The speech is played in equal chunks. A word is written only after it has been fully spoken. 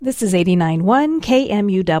This is 89.1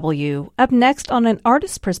 KMUW. Up next on An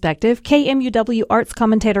Artist's Perspective, KMUW arts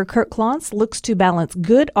commentator Kurt Klontz looks to balance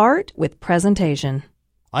good art with presentation.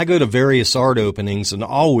 I go to various art openings and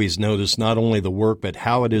always notice not only the work but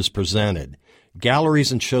how it is presented.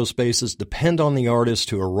 Galleries and show spaces depend on the artist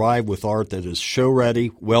to arrive with art that is show-ready,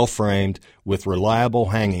 well-framed, with reliable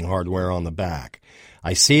hanging hardware on the back.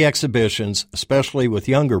 I see exhibitions, especially with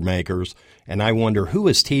younger makers, and I wonder who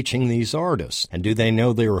is teaching these artists, and do they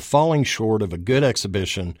know they are falling short of a good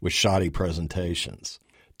exhibition with shoddy presentations?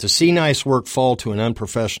 To see nice work fall to an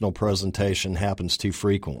unprofessional presentation happens too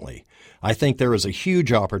frequently. I think there is a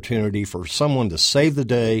huge opportunity for someone to save the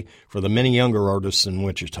day for the many younger artists in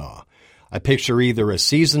Wichita. I picture either a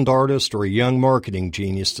seasoned artist or a young marketing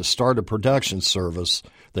genius to start a production service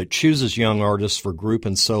that chooses young artists for group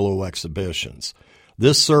and solo exhibitions.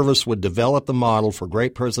 This service would develop the model for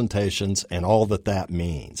great presentations and all that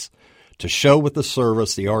means. To show with the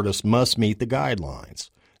service, the artist must meet the guidelines.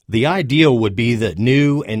 The ideal would be that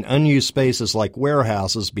new and unused spaces like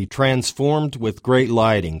warehouses be transformed with great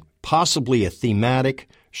lighting, possibly a thematic,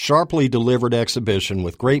 sharply delivered exhibition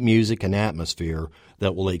with great music and atmosphere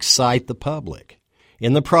that will excite the public.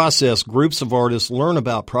 In the process, groups of artists learn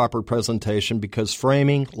about proper presentation because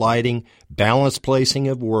framing, lighting, balanced placing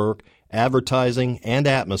of work, advertising, and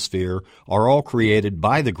atmosphere are all created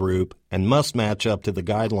by the group and must match up to the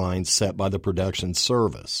guidelines set by the production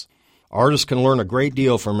service. Artists can learn a great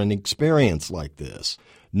deal from an experience like this.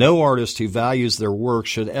 No artist who values their work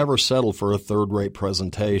should ever settle for a third-rate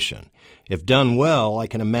presentation. If done well, I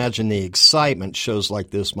can imagine the excitement shows like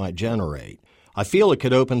this might generate. I feel it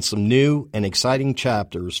could open some new and exciting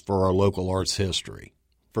chapters for our local arts history.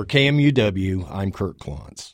 For KMUW, I'm Kurt Klontz.